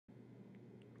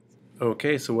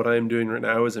Okay, so what I'm doing right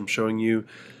now is I'm showing you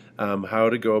how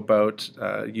to go about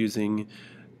using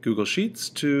Google Sheets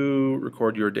to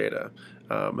record your data.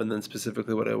 And then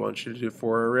specifically what I want you to do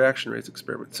for a reaction rates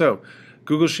experiment. So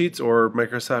Google Sheets or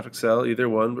Microsoft Excel, either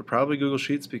one, but probably Google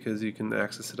Sheets because you can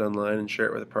access it online and share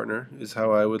it with a partner, is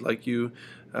how I would like you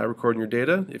recording your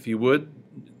data. If you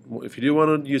do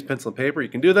want to use pencil and paper, you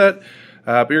can do that,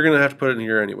 but you're going to have to put it in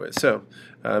here anyway. So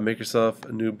make yourself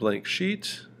a new blank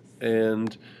sheet,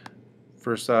 and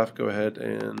first off, go ahead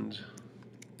and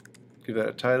give that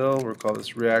a title. We'll call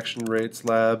this Reaction Rates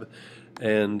Lab.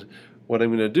 And what I'm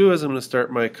going to do is I'm going to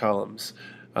start my columns.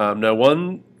 Now,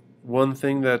 one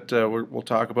thing that we'll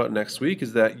talk about next week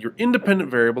is that your independent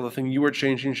variable, the thing you are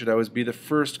changing, should always be the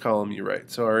first column you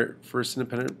write. So our first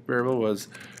independent variable was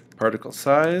particle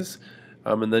size,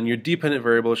 and then your dependent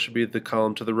variable should be the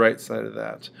column to the right side of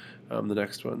that, the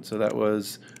next one. So that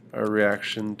was our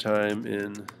reaction time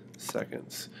in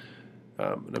seconds.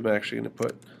 And I'm actually going to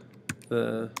put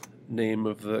the name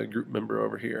of the group member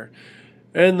over here.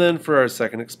 And then for our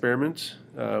second experiment,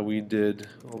 I'll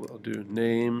do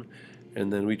name,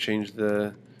 and then we changed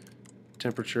the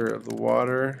temperature of the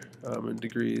water in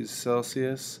degrees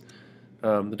Celsius.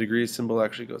 The degrees symbol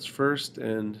actually goes first,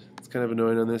 and it's kind of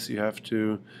annoying on this. You have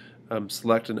to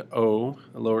select an O,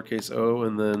 a lowercase o,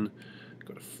 and then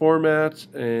go to Format,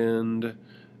 and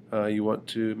you want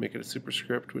to make it a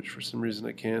superscript, which for some reason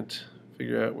I can't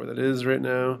figure out where that is right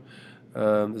now.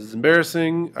 This is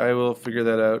embarrassing. I will figure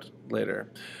that out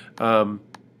later. And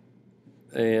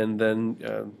then,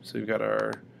 so we've got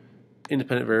our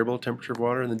independent variable, temperature of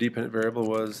water, and the dependent variable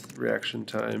was reaction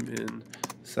time in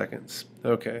seconds.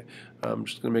 Okay, I'm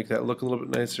just going to make that look a little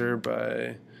bit nicer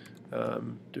by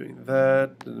doing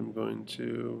that. And I'm going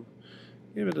to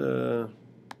give it a...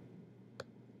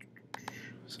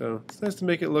 So it's nice to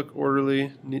make it look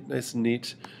orderly, neat, nice and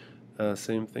neat.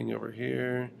 Same thing over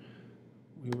here.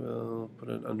 We will put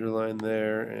an underline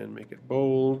there and make it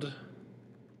bold.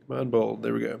 Come on, bold.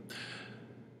 There we go.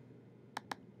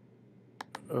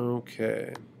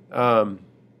 Okay. So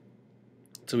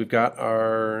we've got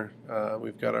our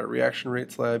reaction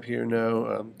rates lab here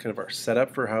now. Kind of our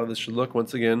setup for how this should look.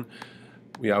 Once again,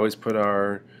 we always put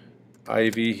our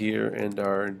IV here and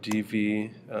our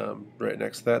DV right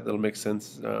next to that. That'll make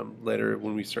sense later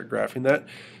when we start graphing that.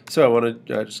 So I want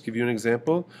to just give you an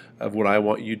example of what I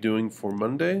want you doing for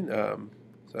Monday.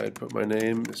 So I'd put my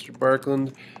name, Mr.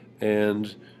 Barkland,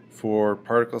 and for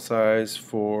particle size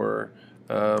for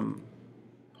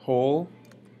whole.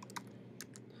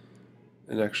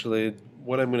 And actually,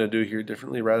 what I'm going to do here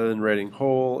differently, rather than writing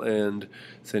whole and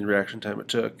saying reaction time it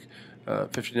took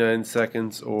 59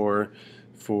 seconds, or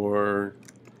for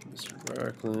Mr.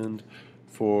 Barkland,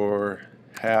 for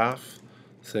half,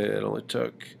 say it only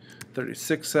took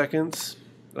 36 seconds.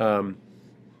 I'm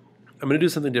going to do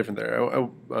something different there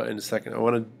in a second. I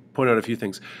want to point out a few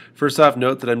things. First off,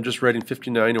 note that I'm just writing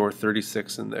 59 or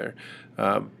 36 in there.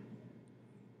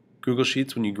 Google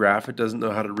Sheets, when you graph it, doesn't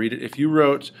know how to read it. If you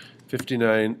wrote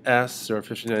 59s or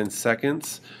 59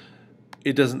 seconds,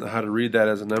 it doesn't know how to read that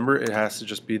as a number. It has to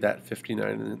just be that 59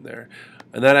 in there.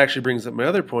 And that actually brings up my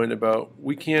other point about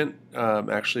we can't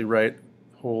actually write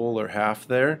whole or half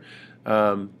there.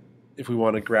 If we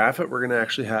want to graph it, we're going to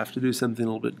actually have to do something a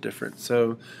little bit different.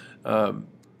 So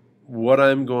what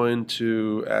I'm going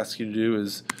to ask you to do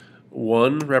is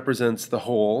 1 represents the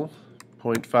whole,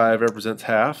 0.5 represents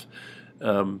half.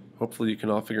 Hopefully you can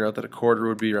all figure out that a quarter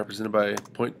would be represented by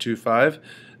 0.25.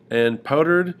 And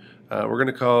powdered, we're going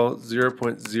to call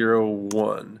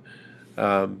 0.01.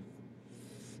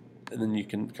 And then you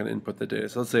can kind of input the data.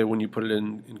 So let's say when you put it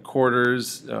in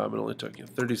quarters, it only took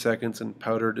 30 seconds, and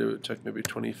powdered it took maybe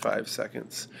 25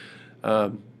 seconds.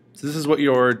 So this is what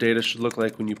your data should look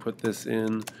like when you put this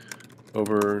in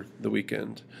over the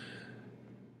weekend.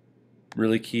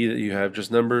 Really key that you have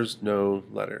just numbers, no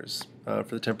letters. For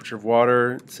the temperature of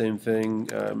water, same thing.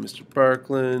 Mr.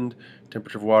 Barkland,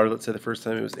 temperature of water, let's say the first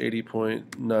time it was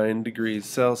 80.9 degrees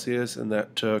Celsius, and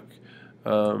that took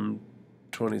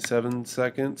 27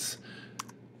 seconds.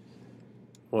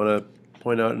 I want to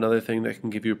point out another thing that can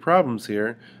give you problems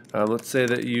here. Let's say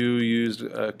that you used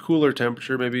a cooler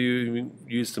temperature, maybe you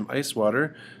used some ice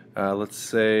water. Let's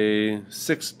say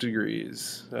 6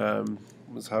 degrees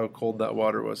was how cold that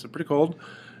water was. So pretty cold.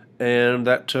 And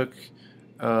that took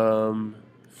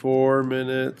 4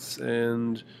 minutes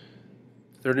and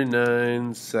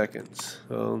 39 seconds.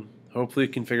 So hopefully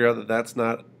you can figure out that that's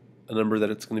not a number that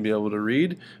it's going to be able to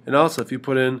read. And also, if you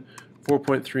put in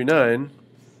 4.39,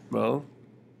 well,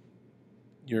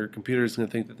 your computer is going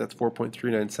to think that that's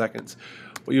 4.39 seconds.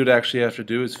 What you would actually have to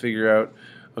do is figure out,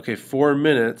 okay, 4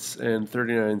 minutes and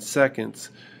 39 seconds.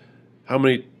 How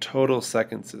many total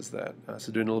seconds is that?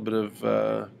 So doing a little bit of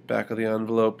back of the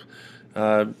envelope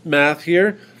math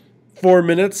here. 4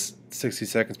 minutes, 60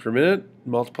 seconds per minute.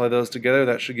 Multiply those together.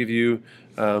 That should give you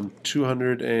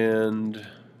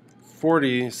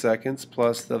 240 seconds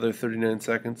plus the other 39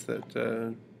 seconds that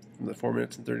from the 4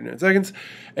 minutes and 39 seconds.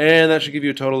 And that should give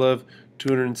you a total of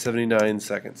 279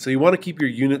 seconds. So you want to keep your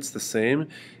units the same.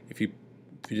 If you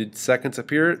did seconds up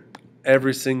here,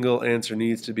 every single answer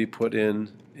needs to be put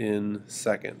in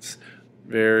seconds.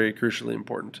 Very crucially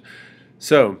important.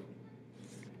 So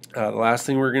the last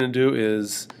thing we're going to do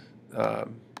is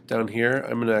down here,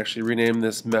 I'm going to actually rename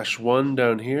this mesh 1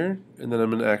 down here, and then I'm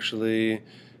going to actually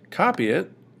copy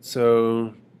it.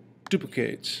 So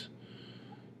duplicate.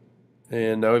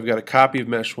 And now we've got a copy of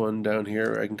mesh 1 down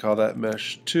here. I can call that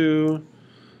mesh 2.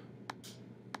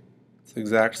 It's the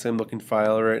exact same looking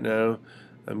file right now.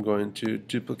 I'm going to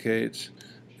duplicate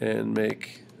and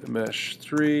make a mesh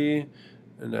 3,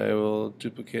 and I will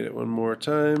duplicate it one more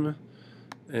time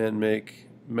and make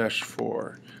mesh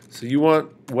 4. So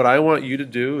what I want you to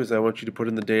do is I want you to put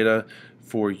in the data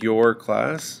for your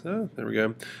class. Oh, there we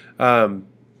go.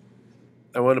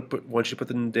 Once you put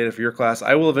in the data for your class,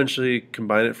 I will eventually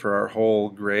combine it for our whole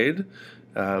grade.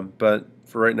 But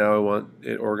for right now, I want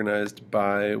it organized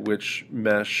by which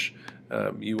mesh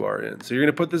you are in. So you're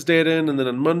going to put this data in, and then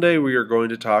on Monday we are going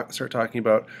to start talking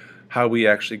about how we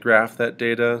actually graph that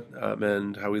data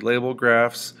and how we label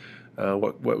graphs,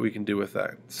 what we can do with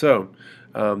that. So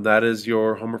that is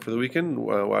your homework for the weekend,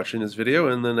 watching this video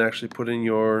and then actually putting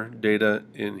your data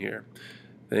in here.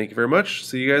 Thank you very much.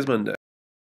 See you guys Monday.